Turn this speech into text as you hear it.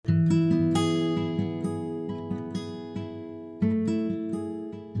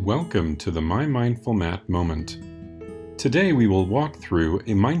Welcome to the My Mindful Mat moment. Today we will walk through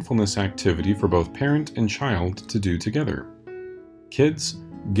a mindfulness activity for both parent and child to do together. Kids,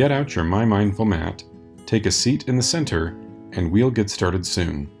 get out your My Mindful Mat, take a seat in the center, and we'll get started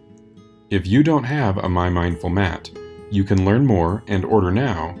soon. If you don't have a My Mindful Mat, you can learn more and order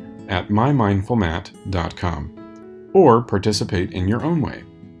now at mymindfulmat.com or participate in your own way.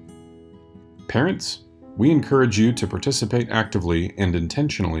 Parents, we encourage you to participate actively and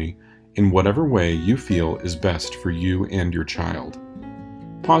intentionally in whatever way you feel is best for you and your child.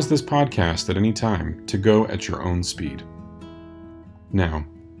 Pause this podcast at any time to go at your own speed. Now,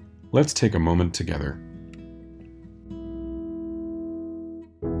 let's take a moment together.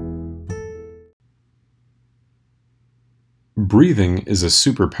 Breathing is a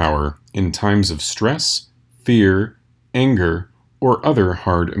superpower in times of stress, fear, anger, or other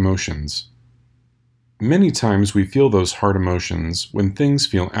hard emotions. Many times we feel those hard emotions when things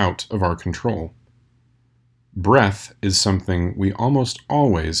feel out of our control. Breath is something we almost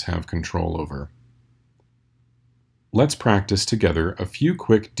always have control over. Let's practice together a few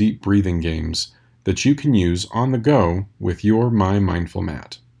quick deep breathing games that you can use on the go with your My Mindful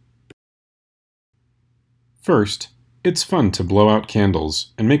Mat. First, it's fun to blow out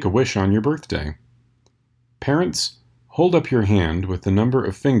candles and make a wish on your birthday. Parents, hold up your hand with the number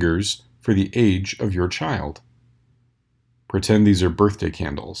of fingers for the age of your child. Pretend these are birthday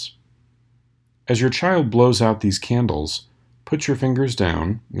candles. As your child blows out these candles, put your fingers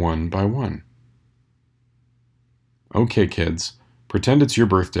down one by one. Okay, kids, pretend it's your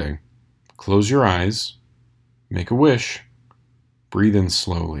birthday. Close your eyes, make a wish, breathe in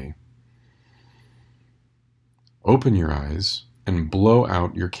slowly. Open your eyes and blow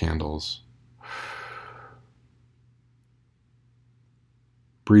out your candles.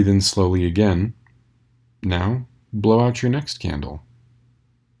 Breathe in slowly again. Now, blow out your next candle.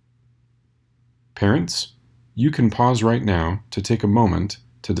 Parents, you can pause right now to take a moment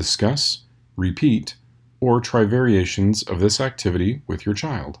to discuss, repeat, or try variations of this activity with your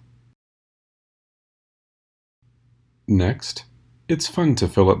child. Next, it's fun to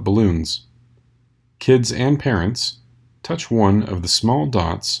fill up balloons. Kids and parents, touch one of the small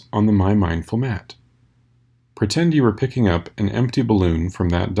dots on the My Mindful Mat. Pretend you are picking up an empty balloon from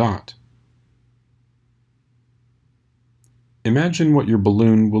that dot. Imagine what your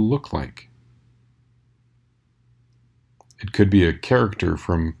balloon will look like. It could be a character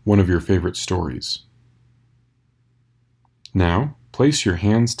from one of your favorite stories. Now, place your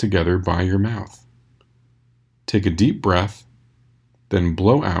hands together by your mouth. Take a deep breath, then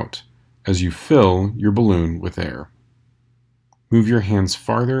blow out as you fill your balloon with air. Move your hands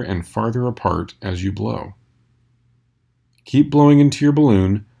farther and farther apart as you blow. Keep blowing into your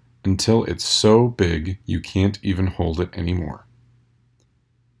balloon until it's so big you can't even hold it anymore.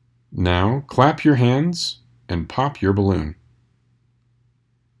 Now, clap your hands and pop your balloon.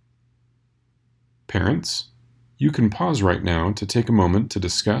 Parents, you can pause right now to take a moment to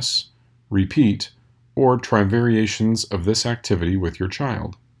discuss, repeat, or try variations of this activity with your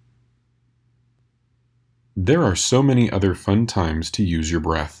child. There are so many other fun times to use your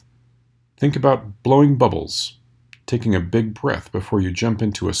breath. Think about blowing bubbles, taking a big breath before you jump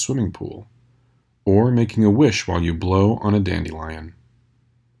into a swimming pool, or making a wish while you blow on a dandelion.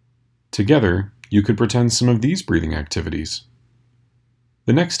 Together, you could pretend some of these breathing activities.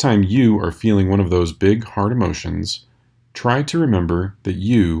 The next time you are feeling one of those big, hard emotions, try to remember that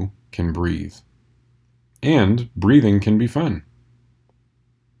you can breathe. And breathing can be fun.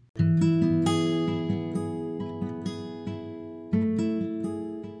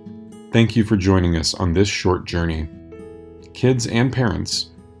 Thank you for joining us on this short journey. Kids and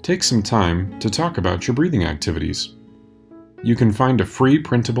parents, take some time to talk about your breathing activities. You can find a free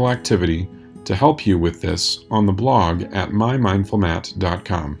printable activity to help you with this on the blog at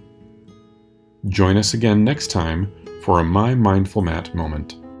mymindfulmat.com. Join us again next time for a My Mindful Mat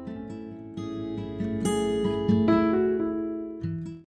moment.